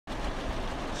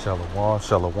Shalom,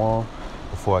 shalom.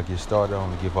 Before I get started, I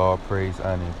want to give all praise,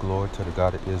 honor, and glory to the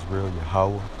God of Israel,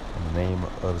 Yahweh, in the name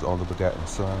of his only begotten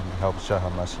Son, Yahweh Shah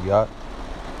HaMashiach.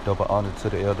 Double honor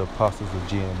to the elder apostles of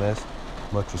GMS.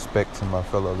 Much respect to my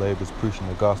fellow laborers preaching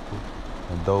the gospel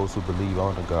and those who believe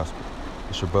on the gospel.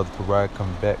 It's your brother Pariah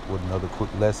coming back with another quick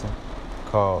lesson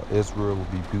called Israel Will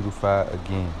Be Beautified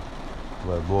Again.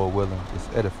 Well, Lord willing, it's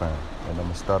edifying. And I'm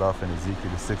going to start off in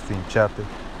Ezekiel, the 16th chapter,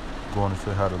 going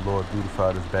into how the Lord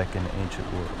beautified us back in the ancient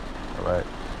world, all right?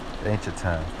 The ancient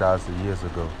times, thousands of years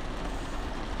ago.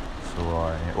 So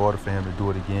in order for him to do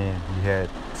it again, he had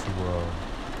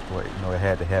to, it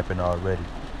had to happen already.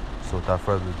 So without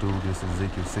further ado, this is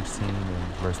Ezekiel 16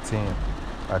 and verse 10.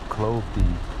 I clothed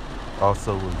thee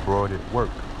also with broidered work.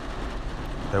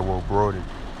 That word broidered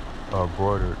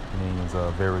means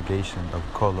variegation of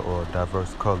color or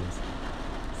diverse colors.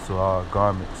 So our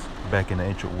garments back in the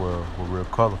ancient world were real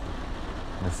colorful.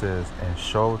 And it says, and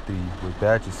showed thee with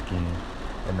badger skin,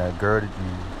 and I girded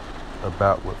you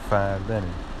about with fine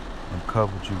linen, and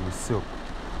covered you with silk.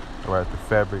 All right, the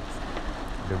fabrics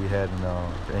that we had in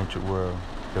the ancient world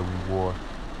that we wore,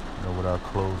 with our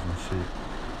clothes and shit.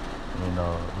 And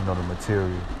the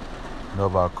material,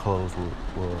 of our clothes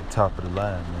were top of the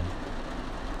line,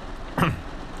 man.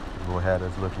 The Lord had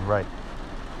us looking right.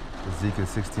 Ezekiel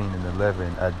 16 and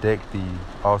 11, I decked thee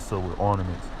also with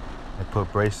ornaments, and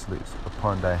put bracelets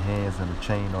upon thy hands and a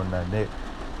chain on thy neck,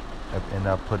 and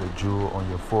I put a jewel on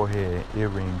your forehead, and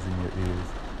earrings in your ears,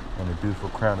 and a beautiful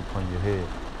crown upon your head.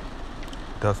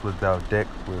 Thus was thou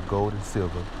decked with gold and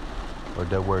silver, or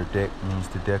that word deck means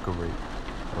to decorate.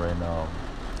 Right now,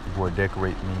 the word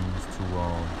decorate means to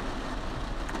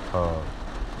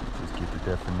just get the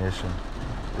definition.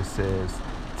 It says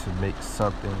to make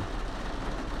something,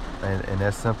 and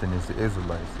that something is the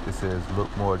Israelites. It says look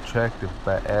more attractive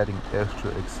by adding extra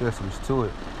accessories to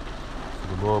it.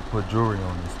 So the Lord put jewelry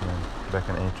on this, man, back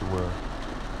in the ancient world.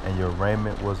 And your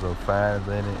raiment was of fine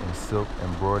linen and silk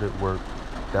embroidered work.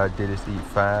 Thou didst eat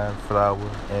fine flour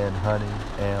and honey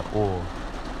and oil.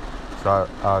 So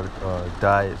our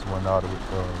diets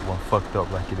weren't fucked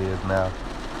up like it is now.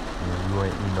 You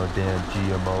ain't eat no damn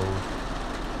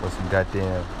GMOs or some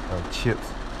goddamn chips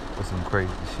or some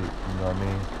crazy shit. You know what I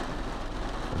mean?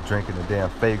 Drinking the damn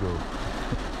Fago.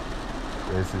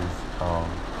 This is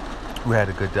we had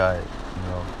a good diet,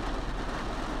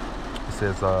 It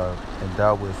says and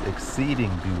thou was exceeding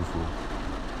beautiful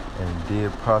and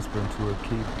did prosper into a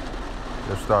king.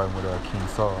 They're starting with King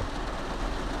Saul.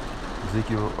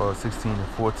 Ezekiel 16 and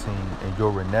 14, and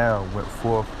your renown went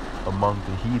forth among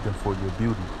the heathen for your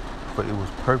beauty, for it was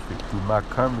perfect through my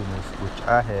comeliness which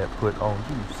I had put on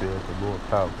you, said the Lord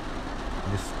power.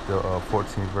 This is the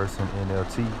 14th verse in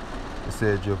NLT. It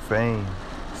says, your fame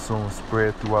soon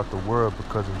spread throughout the world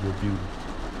because of your beauty.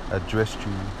 I dressed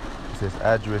you, it says,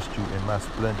 I dressed you in my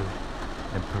splendor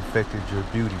and perfected your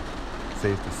beauty,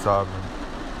 says the sovereign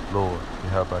Lord,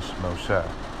 Yahweh Shah.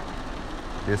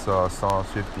 This Psalms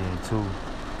 50 and 2.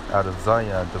 Out of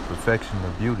Zion, the perfection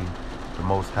of beauty, the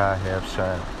Most High have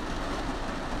shined.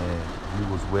 And he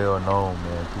was well known,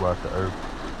 man, throughout the earth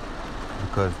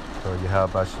because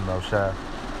Yahweh Shah,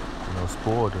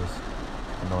 spoiled us,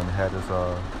 and had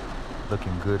us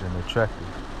looking good and attractive,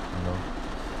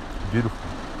 beautiful,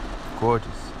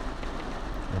 gorgeous.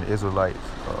 And the Israelites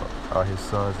are his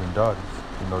sons and daughters,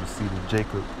 the seed of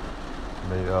Jacob.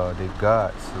 They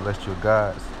gods, celestial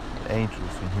gods,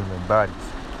 angels in human bodies,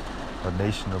 a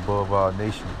nation above all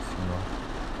nations,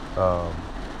 a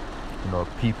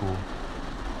people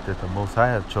that the Most High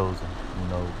have chosen,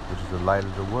 which is the light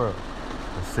of the world,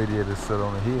 the city that is set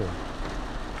on a hill,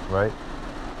 right?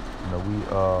 We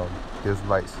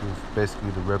Israelites is basically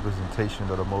the representation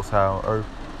of the Most High on earth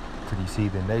to these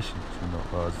heathen nations.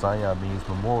 Zion means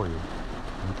memorial.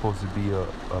 It's supposed to be a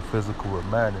physical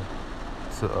reminder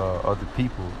to other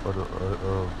people of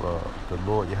the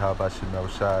Lord Yahweh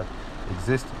Shah's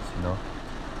existence,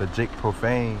 But Jake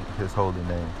profaned his holy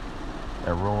name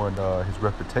and ruined his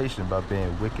reputation by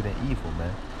being wicked and evil,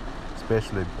 man.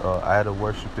 Especially idol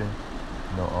worshiping,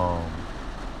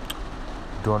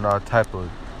 doing all type of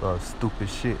stupid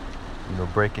shit,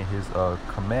 breaking his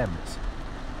commandments,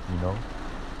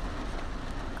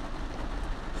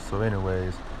 So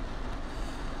anyways,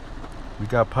 we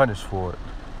got punished for it,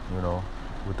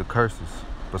 with the curses.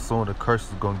 But soon the curse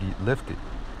is going to get lifted.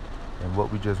 And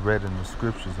what we just read in the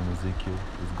scriptures in Ezekiel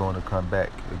is going to come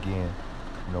back again,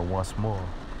 once more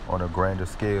on a grander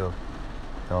scale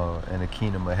in the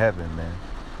kingdom of heaven, man.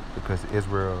 Because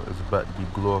Israel is about to be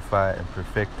glorified and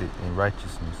perfected in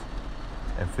righteousness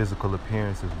and physical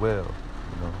appearance as well,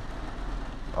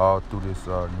 all through this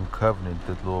new covenant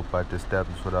that the Lord about to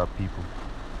establish with our people.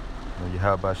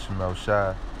 Yahweh Shema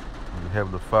Shai, your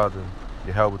Heavenly Father,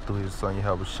 Yahweh through his Son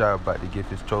Yahweh Shai about to give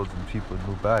his chosen people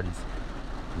new bodies,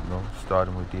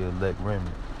 starting with the elect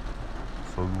remnant.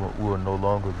 So we will no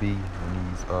longer be in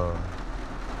these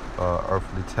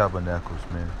earthly tabernacles,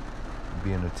 man. We'll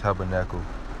be in a tabernacle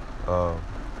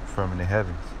from in the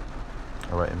heavens.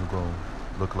 All right, and we're going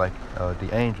to look like the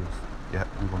angels. Yeah,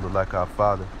 we're going to look like our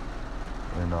Father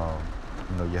and,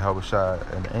 Yahweh Shai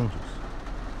and the angels.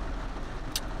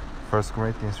 1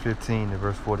 Corinthians 15 and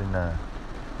verse 49.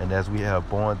 And as we have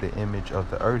borne the image of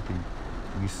the earthly,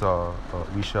 we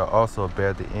shall also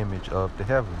bear the image of the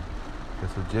heavenly. And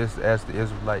so just as the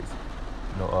Israelites,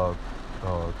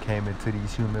 came into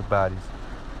these human bodies,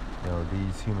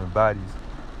 these human bodies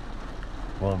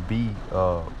won't be,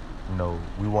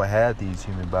 we won't have these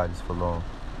human bodies for long.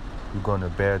 We're going to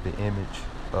bear the image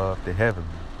of the heavenly.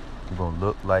 We're going to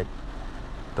look like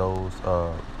those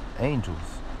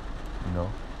angels,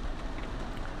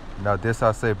 Now this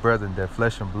I say, brethren, that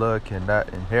flesh and blood cannot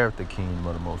inherit the kingdom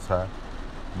of the Most High,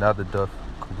 neither doth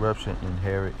corruption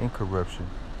inherit incorruption.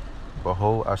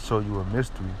 Behold, I show you a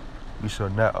mystery. We shall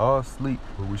not all sleep,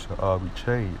 but we shall all be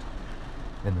changed.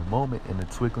 In a moment, in the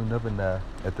twinkling of an eye,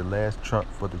 at the last trump,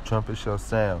 for the trumpet shall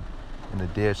sound, and the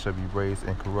dead shall be raised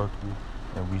incorruptible,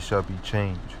 and we shall be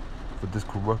changed. For this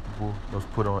corruptible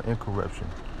must put on incorruption,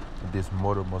 and this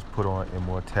mortal must put on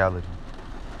immortality.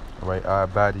 All right, our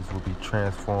bodies will be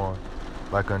transformed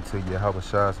like unto Yahweh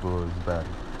Shai's glorious body.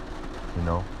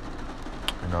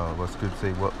 What scripture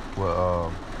say?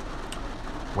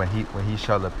 When he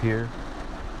shall appear.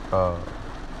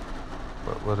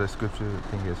 What was that scripture? I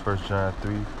think it's 1 John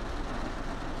 3. Let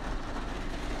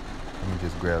me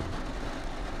just grab it.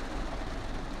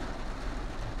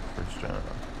 1 John.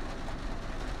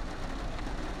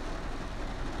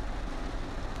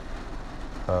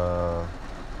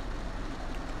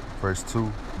 Verse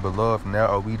 2. Beloved, now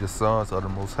are we the sons of the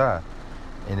Most High,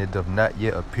 and it doth not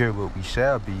yet appear what we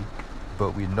shall be,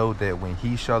 but we know that when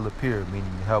he shall appear,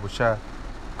 meaning Yahweh Shai,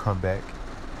 come back,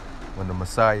 when the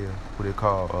Messiah, who they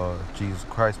call Jesus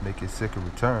Christ, make his second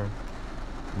return,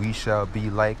 we shall be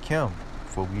like him,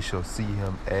 for we shall see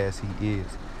him as he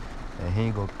is. And he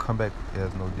ain't gonna come back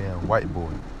as no damn white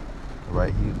boy,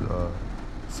 right? He's a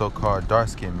so-called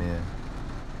dark-skinned man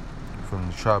from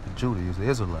the tribe of Judah. He's an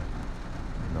Israelite,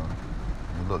 He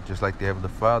look just like the Heavenly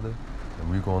Father, and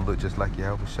we're gonna look just like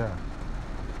Yahweh Shai,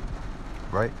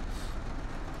 right?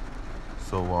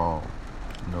 So,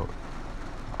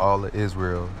 all of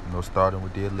Israel, starting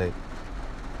with the elect,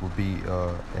 will be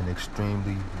an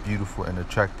extremely beautiful and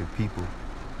attractive people,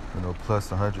 plus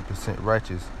 100%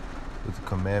 righteous with the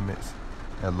commandments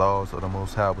and laws of the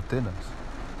Most High within us.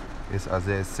 It's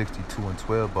Isaiah 62 and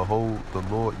 12. Behold, the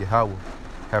Lord Yahweh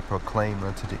hath proclaimed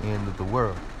unto the end of the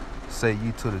world. Say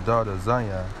ye to the daughter of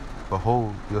Zion,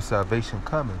 behold, your salvation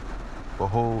cometh.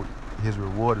 Behold, his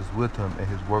reward is with him and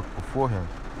his work before him.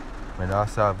 And our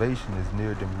salvation is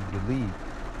nearer than we believe.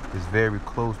 It's very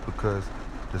close because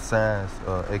the signs,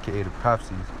 aka the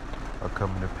prophecies, are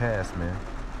coming to pass, man.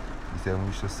 He said, when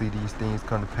you shall see these things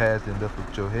come to pass, then lift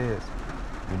up your heads,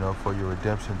 for your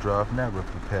redemption draweth nigh,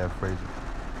 roughly paraphrasing.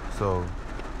 So,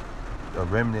 a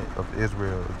remnant of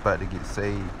Israel is about to get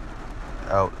saved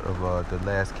out of the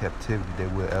last captivity they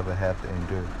will ever have to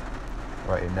endure.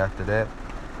 Right, and after that,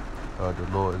 the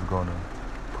Lord is going to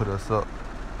put us up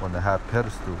on the high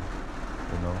pedestal,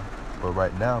 But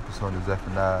right now, pursuing the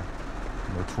Zephaniah,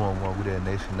 2:1, we that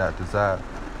nation not desired,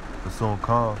 but soon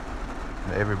come,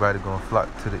 everybody gonna flock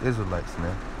to the Israelites,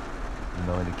 man.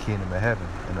 In the kingdom of heaven,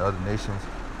 and the other nations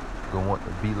gonna want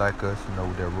to be like us,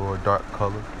 with their royal dark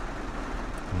color.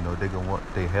 They gonna want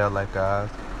their hair like ours,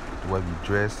 the way we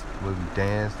dress, the way we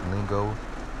dance, lingo,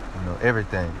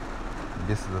 everything. And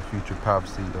this is a future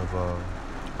prophecy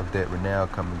of that renown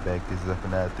coming back. This is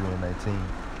Zephaniah 3:19.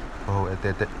 Behold, at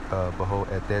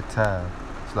that time,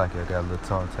 it's like I got a little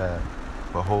tongue-tied.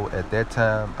 Behold, at that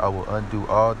time, I will undo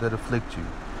all that afflict you.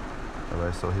 All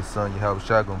right, so his son Yahweh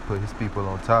Shai gonna put his people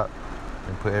on top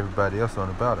and put everybody else on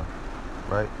the bottom,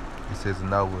 right? He says,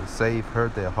 and I will save her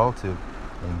that halted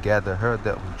and gather her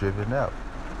that was driven out.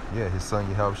 Yeah, his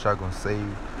son Yahweh Shai gonna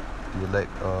save the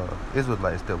elect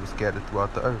Israelites that were scattered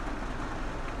throughout the earth.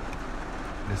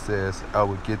 And it says, I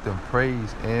will give them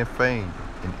praise and fame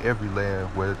in every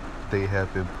land where they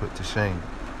have been put to shame.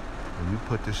 And we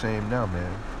put to shame now,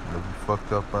 man. We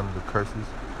fucked up under the curses.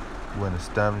 We're an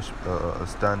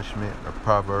astonishment, a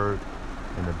proverb,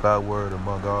 and a byword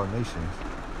among all nations.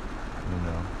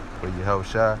 But Yahweh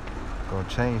Shai gonna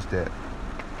change that.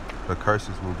 The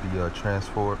curses will be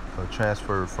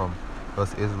transferred from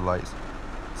us Israelites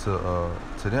to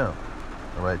them.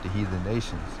 All right, the heathen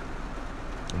nations.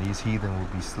 And these heathen will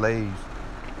be slaves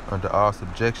under our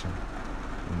subjection,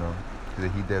 you know. That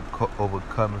he that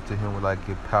overcometh to him will I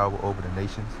give power over the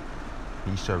nations.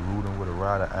 He shall rule them with a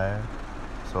rod of iron.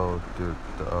 So the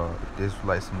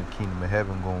Israelites in the kingdom of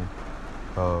heaven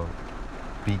gonna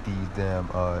beat these damn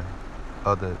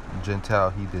other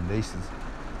Gentile heathen nations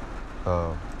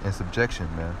in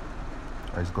subjection, man.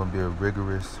 It's gonna be a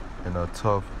rigorous and a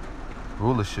tough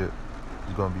rulership.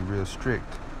 It's gonna be real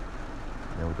strict.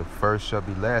 You know, the first shall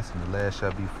be last and the last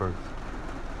shall be first.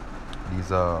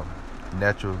 These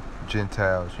natural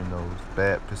Gentiles, you know,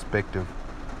 bad perspective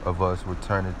of us will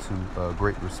turn into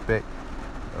great respect,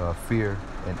 fear,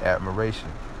 and admiration.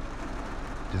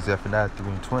 Zephaniah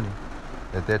 3:20.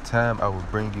 At that time I will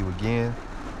bring you again,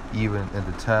 even in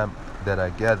the time that I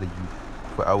gather you,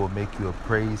 for I will make you a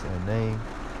praise and a name.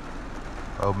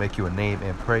 I will make you a name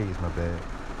and praise, my bad,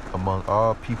 among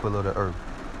all people of the earth,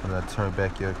 when I turn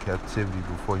back your captivity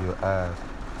before your eyes,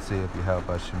 saith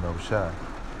Yahweh Shemel Shai.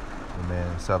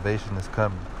 Man, salvation is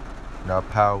coming. And our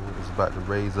power is about to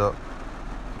raise up,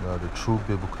 you know, the true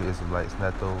biblical Israelites,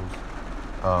 not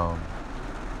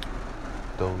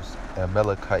those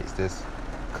Amalekites that's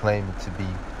claiming to be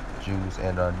Jews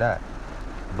and are not,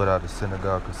 but are the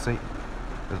synagogue of Satan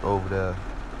that's over there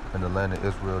in the land of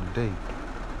Israel today.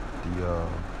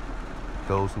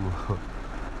 Those who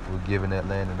were given that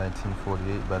land in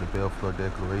 1948 by the Balfour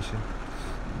Declaration,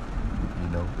 you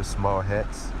know, the small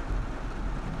hats.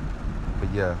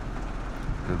 But yeah,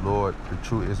 the Lord, the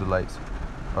true Israelites,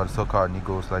 are the so-called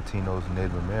Negroes, Latinos, and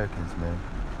Native Americans, man.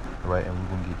 Right? And we're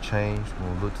going to get changed. We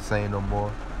won't look the same no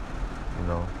more. You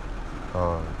know,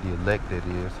 the elect, that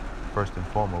is, first and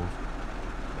foremost.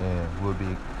 And we'll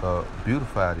be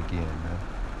beautified again, man.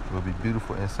 We'll be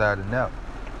beautiful inside and out.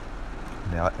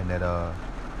 Now, and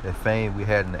that fame we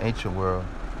had in the ancient world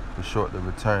will shortly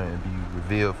return and be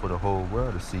revealed for the whole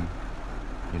world to see,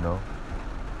 you know.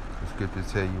 The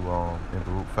scriptures tell you in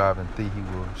Baruch 5:3, he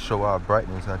will show our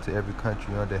brightness unto every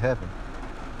country under heaven.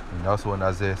 And also in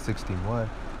Isaiah 61,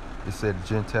 it said the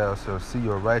Gentiles shall see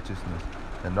your righteousness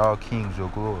and all kings your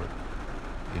glory.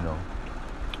 You know.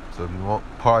 So if you want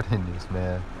part in this,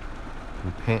 man,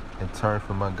 repent and turn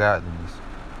from ungodliness.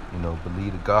 You know,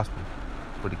 believe the gospel,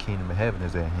 for the kingdom of heaven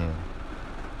is at hand.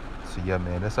 So yeah,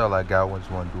 man, that's all I got. I just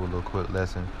want to do a little quick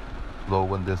lesson. Lord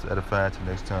willing, this edifying. Till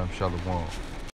next time, Shalom.